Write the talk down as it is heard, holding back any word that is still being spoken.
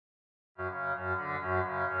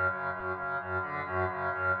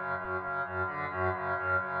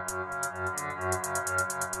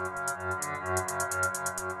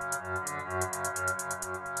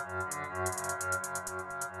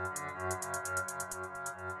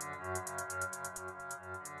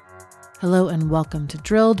Hello and welcome to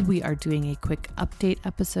Drilled. We are doing a quick update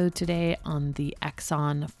episode today on the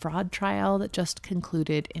Exxon fraud trial that just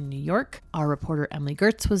concluded in New York. Our reporter Emily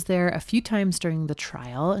Gertz was there a few times during the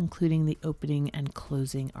trial, including the opening and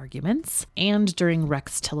closing arguments and during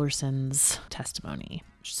Rex Tillerson's testimony.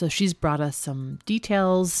 So she's brought us some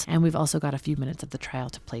details, and we've also got a few minutes of the trial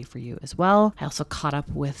to play for you as well. I also caught up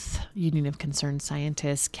with Union of Concerned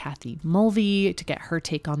Scientist Kathy Mulvey to get her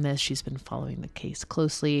take on this. She's been following the case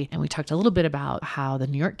closely, and we talked a little bit about how the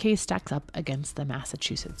New York case stacks up against the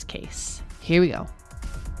Massachusetts case. Here we go.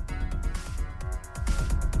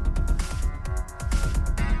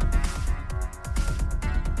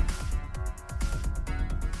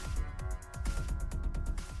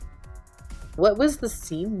 What was the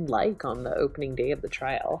scene like on the opening day of the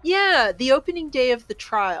trial? Yeah, the opening day of the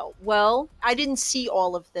trial. Well, I didn't see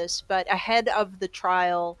all of this, but ahead of the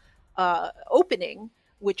trial opening,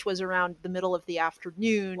 which was around the middle of the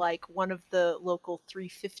afternoon, like one of the local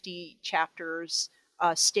 350 chapters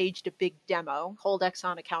staged a big demo, hold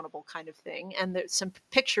Exxon accountable kind of thing. And there's some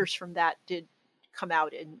pictures from that did come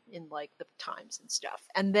out in like the Times and stuff.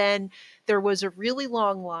 And then there was a really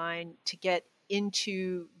long line to get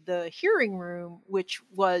into the hearing room, which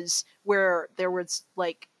was where there was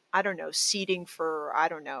like, I don't know, seating for, I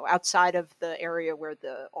don't know, outside of the area where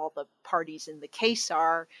all the parties in the case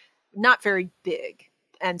are, not very big.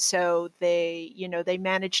 And so they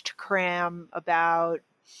managed to cram about,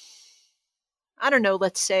 I don't know,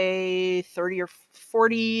 let's say 30 or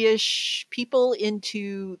 40-ish people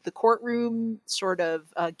into the courtroom sort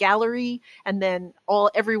of gallery, and then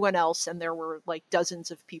everyone else, and there were like dozens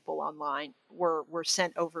of people online, were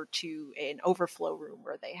sent over to an overflow room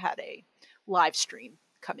where they had a live stream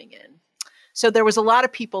coming in. So there was a lot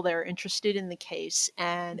of people there interested in the case.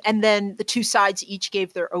 And then the two sides each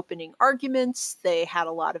gave their opening arguments. They had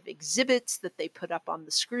a lot of exhibits that they put up on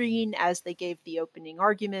the screen as they gave the opening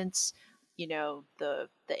arguments. You know, the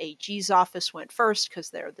AG's office went first because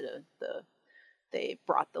they're they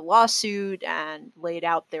brought the lawsuit and laid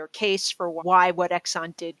out their case for why what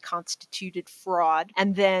Exxon did constituted fraud.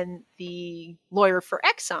 And then the lawyer for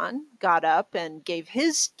Exxon got up and gave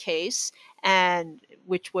his case, and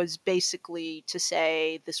which was basically to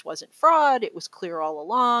say this wasn't fraud. It was clear all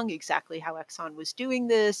along exactly how Exxon was doing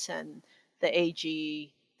this. And the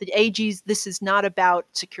AG's, this is not about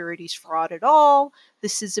securities fraud at all.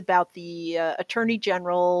 This is about the Attorney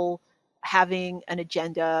General having an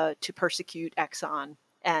agenda to persecute Exxon.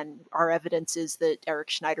 And our evidence is that Eric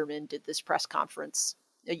Schneiderman did this press conference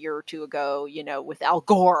a year or two ago, with Al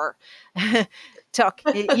Gore, in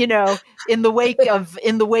the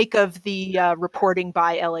wake of the reporting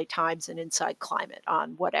by LA Times and Inside Climate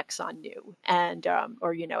on what Exxon knew, and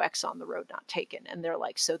Exxon the road not taken. And they're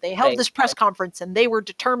like, so they held this press conference and they were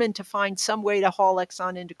determined to find some way to haul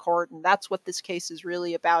Exxon into court, and that's what this case is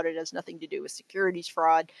really about. It has nothing to do with securities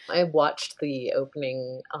fraud. I watched the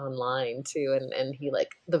opening online too, and he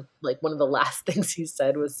one of the last things he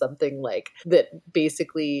said was something like that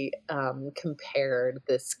basically compared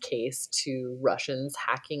this case to Russians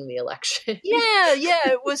hacking the election. Yeah,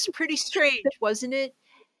 it was pretty strange, wasn't it?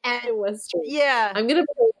 And it was strange. Yeah.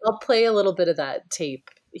 I'll play a little bit of that tape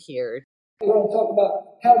here. We're going to talk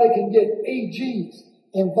about how they can get AGs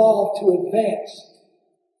involved to advance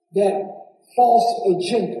that false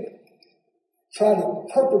agenda, try to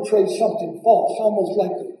perpetrate something false, almost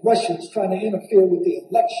like the Russians trying to interfere with the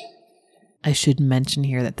election. I should mention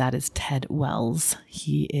here that is Ted Wells.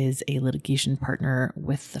 He is a litigation partner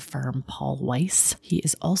with the firm Paul Weiss. He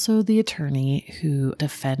is also the attorney who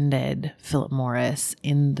defended Philip Morris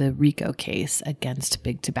in the RICO case against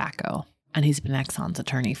Big Tobacco. And he's been Exxon's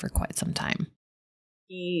attorney for quite some time.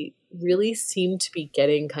 He really seemed to be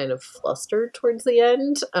getting kind of flustered towards the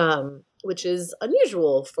end, which is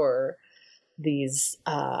unusual for these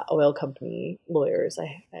oil company lawyers.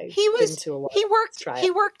 He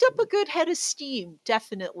worked up a good head of steam.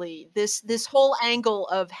 Definitely, this whole angle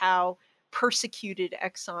of how persecuted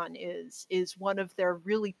Exxon is one of their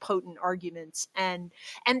really potent arguments, and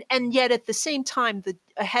yet at the same time,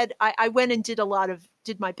 I went and did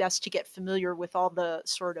my best to get familiar with all the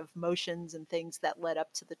sort of motions and things that led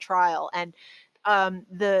up to the trial, and on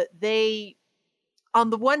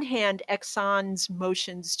the one hand, Exxon's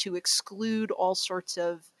motions to exclude all sorts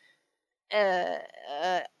of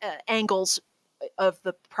angles of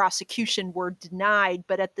the prosecution were denied,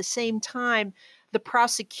 but at the same time, the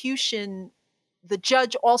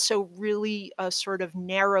judge also really sort of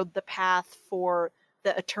narrowed the path for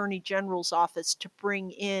the Attorney General's office to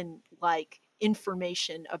bring in like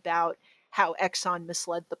information about how Exxon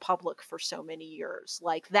misled the public for so many years.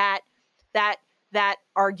 Like that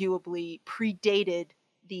arguably predated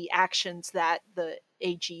the actions that the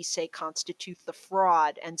AG say constitute the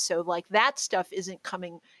fraud. And so like that stuff is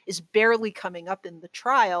barely coming up in the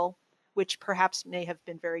trial, which perhaps may have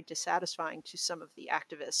been very dissatisfying to some of the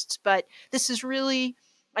activists. But this is really,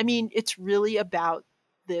 I mean, it's really about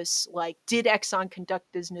this, like, did Exxon conduct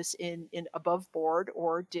business in above board,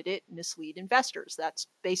 or did it mislead investors? That's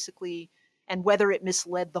basically, and whether it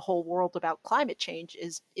misled the whole world about climate change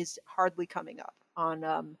is hardly coming up.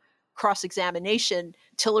 On cross-examination,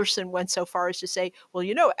 Tillerson went so far as to say, well,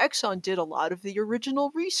 Exxon did a lot of the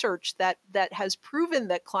original research that has proven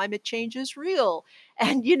that climate change is real.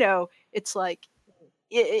 And, it's like,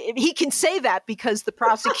 he can say that because the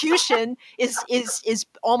prosecution is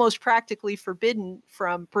almost practically forbidden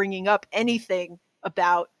from bringing up anything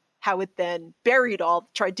about how it then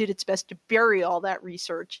did its best to bury all that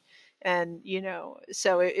research. And,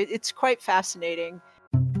 so it's quite fascinating.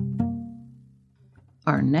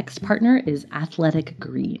 Our next partner is Athletic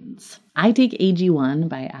Greens. I take AG1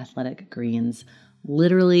 by Athletic Greens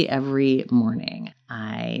literally every morning.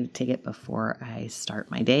 I take it before I start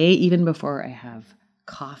my day, even before I have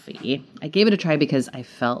coffee. I gave it a try because I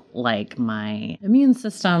felt like my immune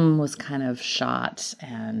system was kind of shot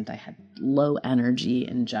and I had low energy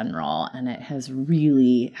in general, and it has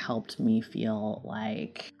really helped me feel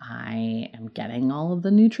like I am getting all of the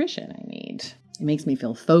nutrition I need. It makes me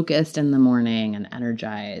feel focused in the morning and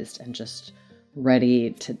energized and just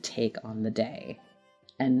ready to take on the day.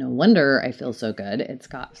 And no wonder I feel so good. It's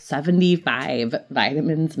got 75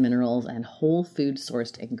 vitamins, minerals, and whole food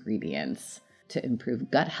sourced ingredients to improve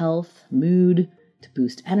gut health, mood, to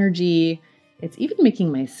boost energy. It's even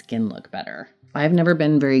making my skin look better. I've never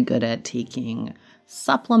been very good at taking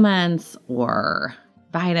supplements or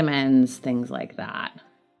vitamins, things like that.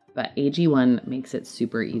 But AG1 makes it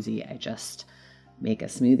super easy. I just make a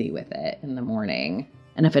smoothie with it in the morning.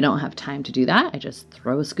 And if I don't have time to do that, I just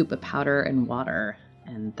throw a scoop of powder and water,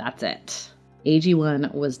 and that's it.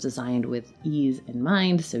 AG1 was designed with ease in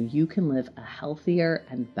mind so you can live a healthier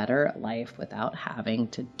and better life without having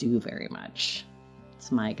to do very much.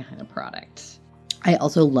 It's my kind of product. I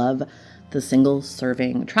also love the single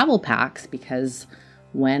serving travel packs because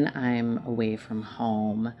when I'm away from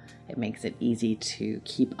home, it makes it easy to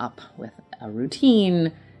keep up with a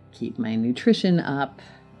routine, keep my nutrition up,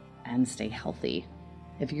 and stay healthy.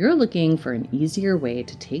 If you're looking for an easier way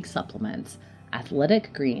to take supplements,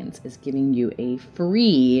 Athletic Greens is giving you a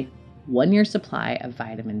free 1-year supply of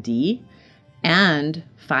vitamin D and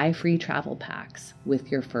 5 free travel packs with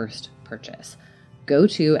your first purchase. Go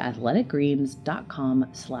to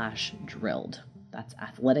athleticgreens.com/drilled. That's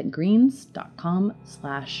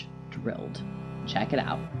athleticgreens.com/drilled. Check it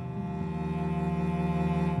out.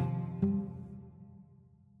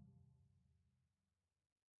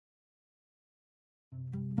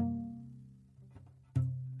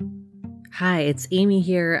 Hi, it's Amy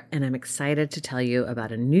here, and I'm excited to tell you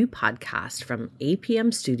about a new podcast from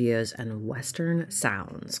APM Studios and Western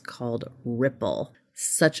Sounds called Ripple.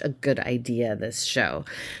 Such a good idea, this show.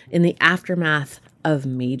 In the aftermath of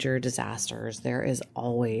major disasters, there is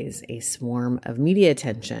always a swarm of media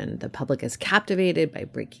attention. The public is captivated by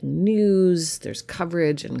breaking news, there's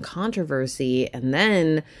coverage and controversy, and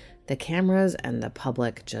then the cameras and the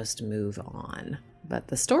public just move on. But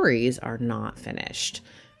the stories are not finished.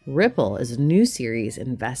 Ripple is a new series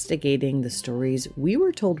investigating the stories we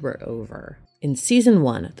were told were over. In season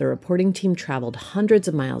 1, the reporting team traveled hundreds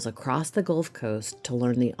of miles across the Gulf Coast to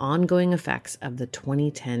learn the ongoing effects of the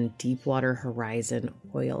 2010 Deepwater Horizon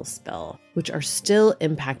oil spill, which are still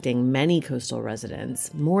impacting many coastal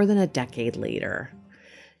residents more than a decade later.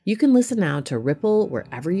 You can listen now to Ripple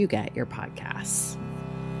wherever you get your podcasts.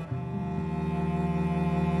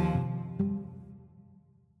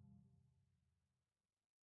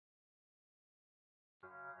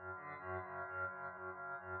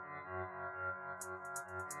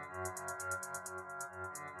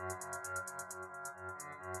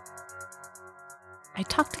 I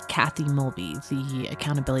talked to Kathy Mulvey, the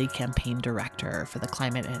Accountability Campaign Director for the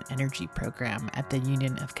Climate and Energy Program at the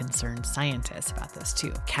Union of Concerned Scientists, about this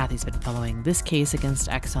too. Kathy's been following this case against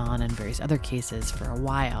Exxon and various other cases for a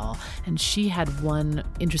while, and she had one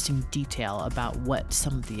interesting detail about what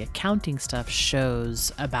some of the accounting stuff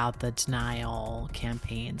shows about the denial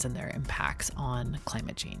campaigns and their impacts on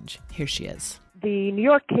climate change. Here she is. The New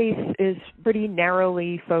York case is pretty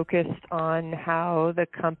narrowly focused on how the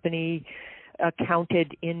company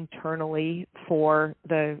accounted internally for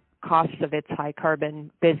the costs of its high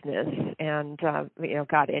carbon business, and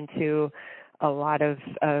got into a lot of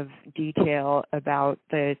detail about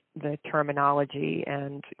the terminology.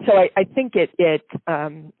 And so I think it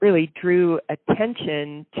really drew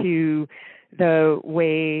attention to the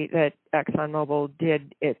way that ExxonMobil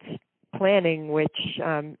did its planning, which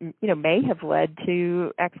may have led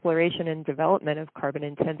to exploration and development of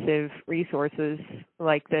carbon-intensive resources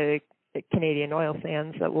like the Canadian oil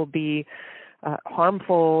sands that will be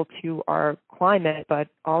harmful to our climate, but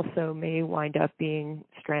also may wind up being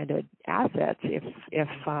stranded assets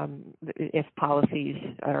if policies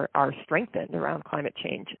are strengthened around climate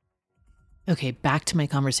change. Okay, back to my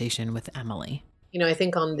conversation with Emily. I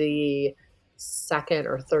think on the second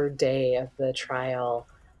or third day of the trial,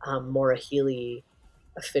 Maura Healey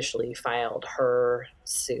officially filed her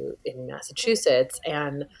suit in Massachusetts,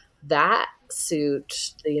 and that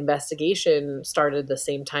suit, the investigation started the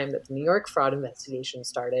same time that the New York fraud investigation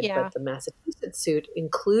started, but the Massachusetts suit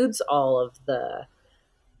includes all of the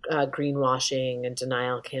greenwashing and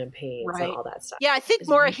denial campaigns and all that stuff. Yeah, I think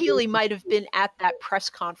Maura Healey might have been at that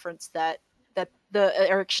press conference that the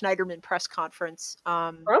Eric Schneiderman press conference.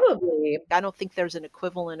 Probably. I don't think there's an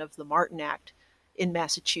equivalent of the Martin Act in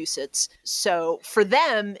Massachusetts. So for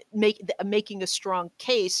them, making a strong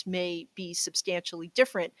case may be substantially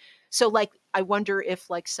different. So I wonder if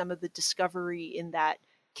some of the discovery in that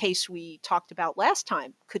case we talked about last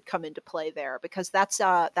time could come into play there, because that's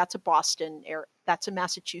a Boston, that's a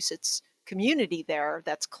Massachusetts community there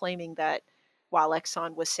that's claiming that while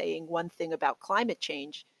Exxon was saying one thing about climate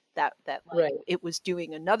change, that it was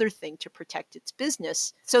doing another thing to protect its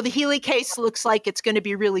business. So the Healey case looks like it's going to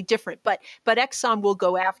be really different, but Exxon will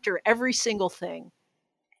go after every single thing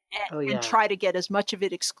and try to get as much of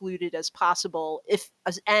it excluded as possible,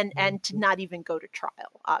 and to not even go to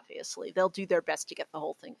trial. Obviously, they'll do their best to get the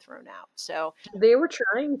whole thing thrown out. So they were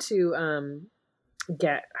trying to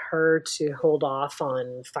get her to hold off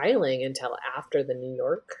on filing until after the New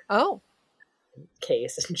York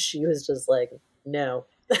case, and she was just like, no.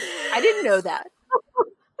 I didn't know that.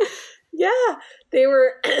 Yeah, they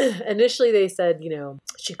were initially, they said,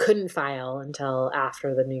 she couldn't file until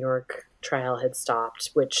after the New York trial had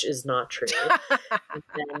stopped, which is not true.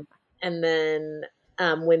 and then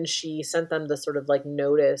when she sent them the sort of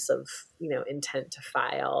notice of, intent to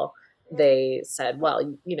file, they said,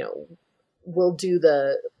 well, we'll do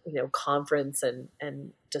the, conference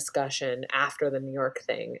and discussion after the New York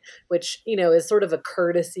thing, which, is sort of a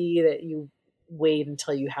courtesy that you wait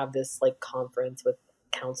until you have this conference with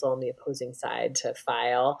counsel on the opposing side to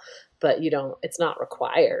file, but it's not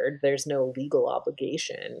required. There's no legal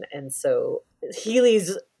obligation. And so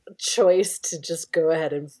Healey's choice to just go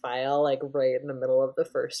ahead and file right in the middle of the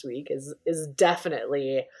first week is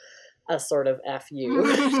definitely a sort of FU.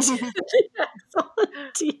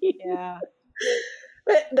 Yeah.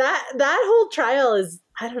 But that whole trial is,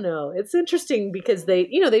 I don't know, it's interesting because they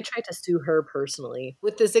tried to sue her personally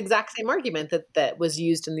with this exact same argument that was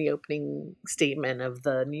used in the opening statement of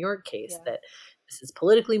the New York case, that this is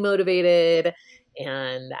politically motivated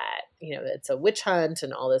and that, it's a witch hunt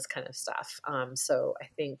and all this kind of stuff. So I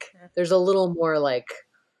think there's a little more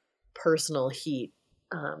personal heat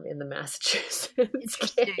in the Massachusetts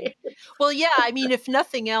case. Well, yeah, I mean, if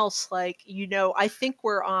nothing else, I think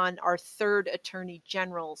we're on our third attorney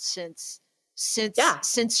general since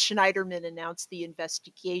Schneiderman announced the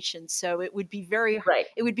investigation. So it would be very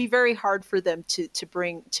hard for them to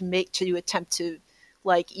attempt to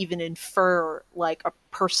even infer a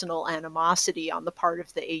personal animosity on the part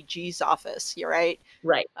of the AG's office. You're right.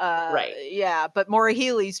 Right. Yeah. But Maura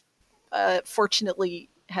Healey's fortunately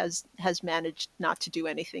has managed not to do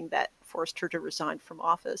anything that forced her to resign from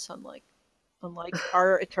office, unlike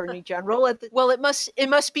our attorney general. It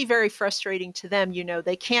must be very frustrating to them.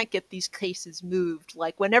 They can't get these cases moved.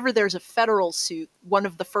 Whenever there's a federal suit, one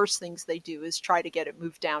of the first things they do is try to get it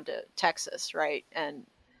moved down to Texas, right? And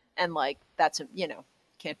that's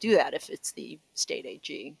can't do that if it's the state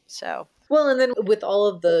AG. So well, and then with all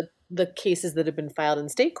of the cases that have been filed in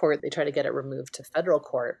state court, they try to get it removed to federal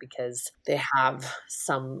court because they have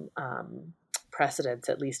some precedents,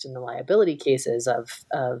 at least in the liability cases, of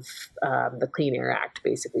the Clean Air Act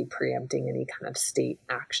basically preempting any kind of state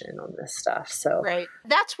action on this stuff. So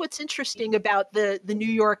that's what's interesting about the New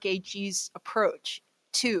York AG's approach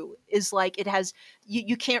too, is it has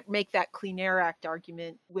you can't make that Clean Air Act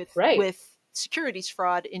argument with securities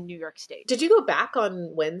fraud in New York State. Did you go back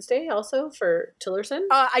on Wednesday also for Tillerson?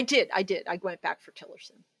 I did. I went back for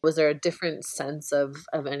Tillerson. Was there a different sense of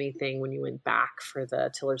anything when you went back for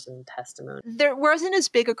the Tillerson testimony? There wasn't as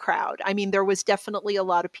big a crowd. I mean, there was definitely a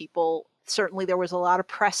lot of people certainly there was a lot of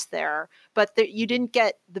press there, but you didn't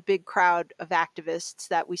get the big crowd of activists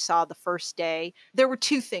that we saw the first day. There were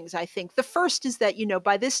two things, I think. The first is that,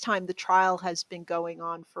 by this time the trial has been going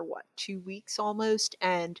on for 2 weeks almost.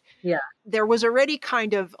 And Yeah. there was already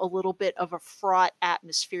kind of a little bit of a fraught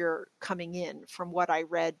atmosphere coming in from what I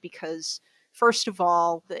read, because first of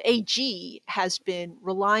all, the AG has been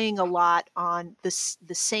relying a lot on the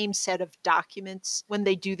same set of documents when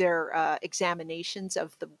they do their examinations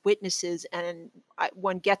of the witnesses. And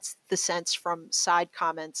one gets the sense from side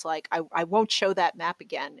comments like, I won't show that map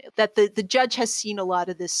again, that the judge has seen a lot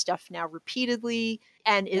of this stuff now repeatedly.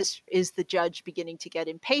 And is the judge beginning to get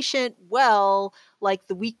impatient? Well, like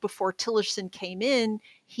the week before Tillerson came in,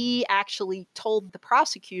 he actually told the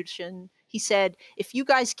prosecution, he said, if you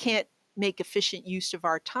guys can't make efficient use of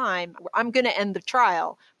our time, I'm going to end the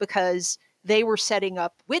trial, because they were setting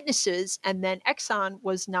up witnesses and then Exxon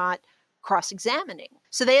was not cross-examining.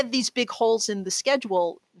 So they had these big holes in the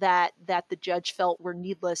schedule that the judge felt were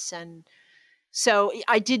needless. And so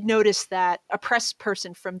I did notice that a press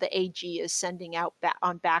person from the AG is sending out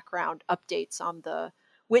on background updates on the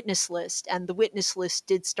witness list, and the witness list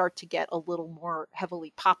did start to get a little more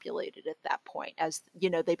heavily populated at that point, as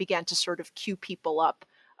they began to sort of queue people up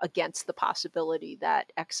against the possibility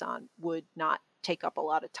that Exxon would not take up a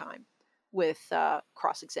lot of time with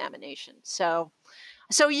cross-examination. So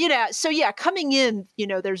coming in,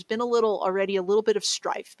 there's been already a little bit of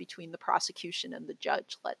strife between the prosecution and the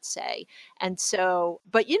judge, let's say. And so,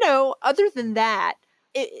 but other than that,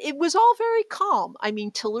 it was all very calm. I mean,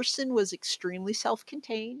 Tillerson was extremely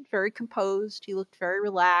self-contained, very composed. He looked very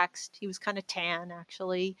relaxed. He was kind of tan,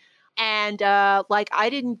 actually. And I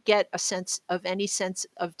didn't get any sense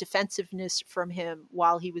of defensiveness from him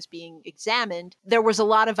while he was being examined. There was a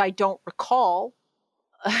lot of I don't recall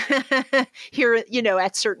here,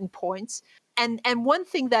 at certain points. And one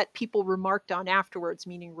thing that people remarked on afterwards,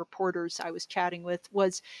 meaning reporters I was chatting with,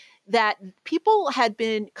 was that people had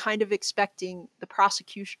been kind of expecting the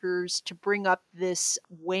prosecutors to bring up this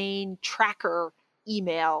Wayne Tracker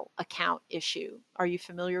email account issue. Are you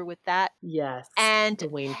familiar with that? Yes. And the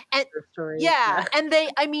Wayne story. Yeah. And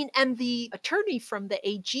and the attorney from the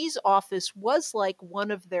AG's office was like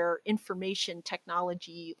one of their information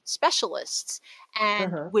technology specialists,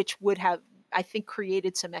 and which would have, I think,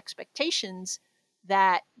 created some expectations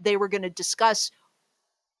that they were going to discuss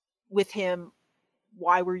with him,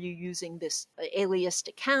 why were you using this aliased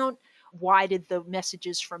account? Why did the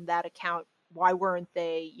messages from that account, why weren't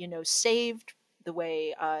they, saved the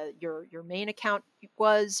way your main account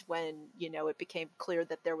was when, it became clear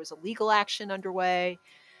that there was a legal action underway?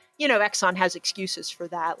 Exxon has excuses for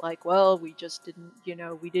that. Like, well, we just didn't,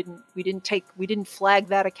 we didn't flag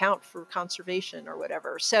that account for conservation or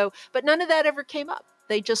whatever. So, but none of that ever came up.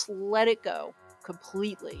 They just let it go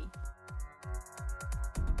completely.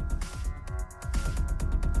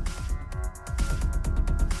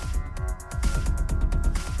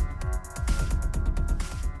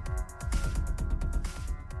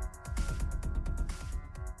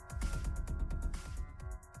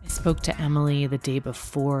 Spoke to Emily the day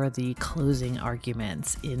before the closing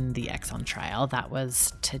arguments in the Exxon trial. That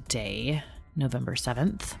was today, November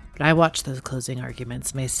 7th. But I watched those closing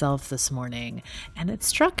arguments myself this morning, and it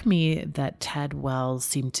struck me that Ted Wells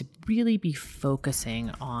seemed to really be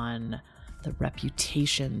focusing on the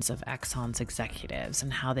reputations of Exxon's executives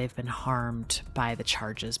and how they've been harmed by the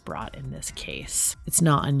charges brought in this case. It's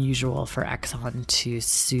not unusual for Exxon to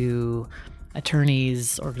sue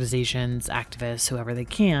attorneys, organizations, activists, whoever they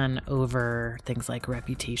can, over things like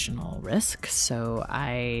reputational risk. So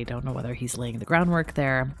I don't know whether he's laying the groundwork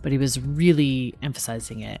there, but he was really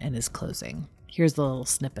emphasizing it in his closing. Here's a little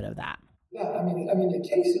snippet of that. Yeah, I mean, the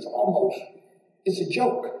case is it's a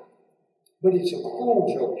joke, but it's a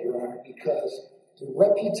cruel joke, Your Honor, because the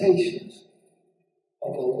reputations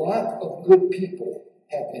of a lot of good people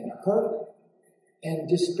have been hurt and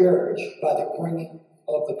disparaged by the bringing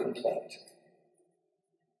of the complaint.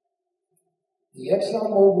 The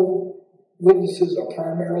ExxonMobil witnesses are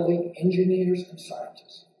primarily engineers and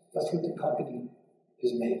scientists. That's what the company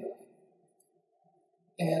is made of.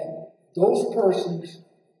 And those persons,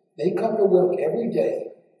 they come to work every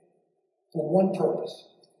day for one purpose,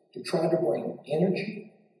 to try to bring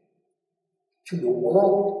energy to the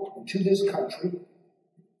world and to this country,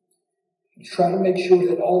 and try to make sure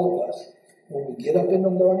that all of us, when we get up in the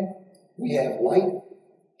morning, we have light.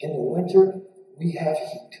 In the winter, we have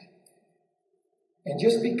heat. And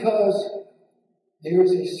just because there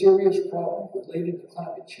is a serious problem related to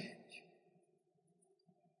climate change,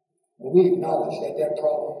 and we acknowledge that that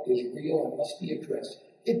problem is real and must be addressed,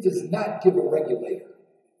 it does not give a regulator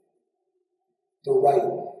the right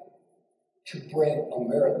to bring a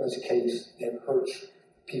meritless case that hurts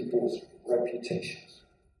people's reputations.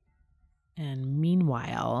 And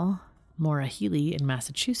meanwhile, Maura Healey in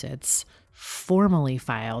Massachusetts formally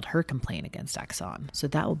filed her complaint against Exxon. So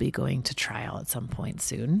that will be going to trial at some point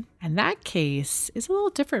soon. And that case is a little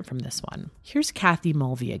different from this one. Here's Kathy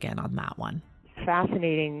Mulvey again on that one.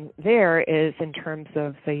 Fascinating there is in terms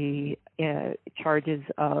of the charges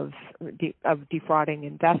of defrauding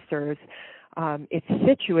investors. It's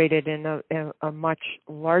situated in a much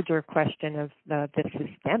larger question of the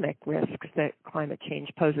systemic risks that climate change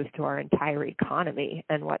poses to our entire economy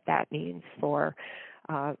and what that means for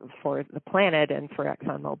the planet and for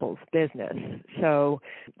ExxonMobil's business. So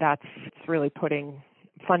that's really putting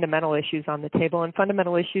fundamental issues on the table and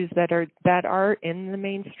fundamental issues that are in the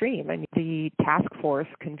mainstream. I mean, the task force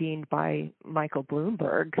convened by Michael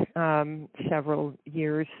Bloomberg several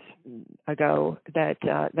years ago, that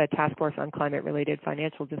task force on climate-related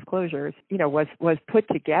financial disclosures, was put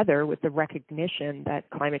together with the recognition that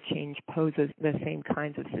climate change poses the same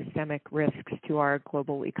kinds of systemic risks to our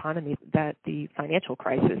global economy that the financial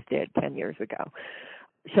crisis did 10 years ago.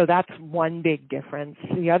 So that's one big difference.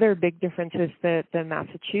 The other big difference is that the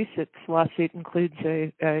Massachusetts lawsuit includes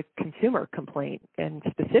a consumer complaint and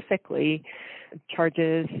specifically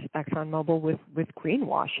charges ExxonMobil with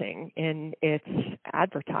greenwashing in its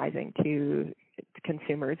advertising to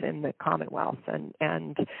consumers in the Commonwealth,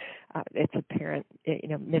 and its apparent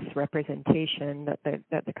misrepresentation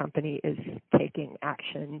that the company is taking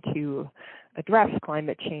action to address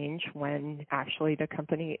climate change when actually the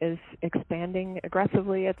company is expanding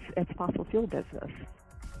aggressively its fossil fuel business.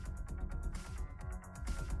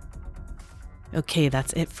 Okay,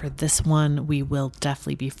 that's it for this one. We will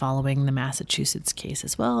definitely be following the Massachusetts case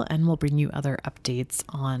as well, and we'll bring you other updates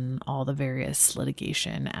on all the various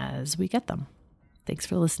litigation as we get them. Thanks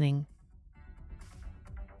for listening.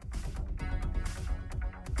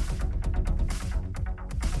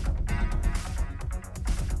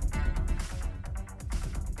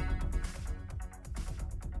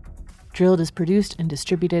 Drilled is produced and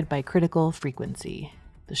distributed by Critical Frequency.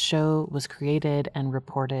 The show was created and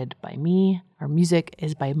reported by me. Our music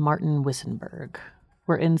is by Martin Wissenberg.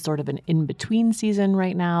 We're in sort of an in-between season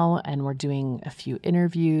right now, and we're doing a few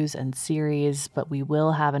interviews and series, but we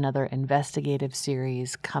will have another investigative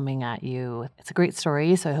series coming at you. It's a great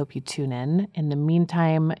story, so I hope you tune in. In the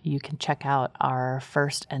meantime, you can check out our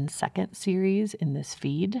first and second series in this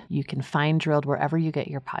feed. You can find Drilled wherever you get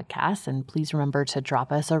your podcasts, and please remember to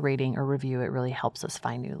drop us a rating or review. It really helps us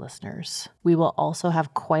find new listeners. We will also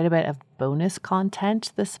have quite a bit of bonus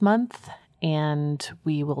content this month, and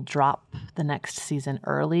we will drop the next season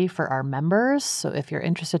early for our members. So if you're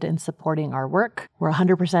interested in supporting our work, we're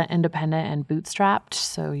 100% independent and bootstrapped,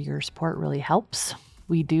 so your support really helps.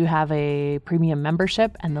 We do have a premium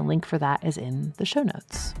membership, and the link for that is in the show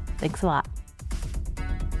notes. Thanks a lot.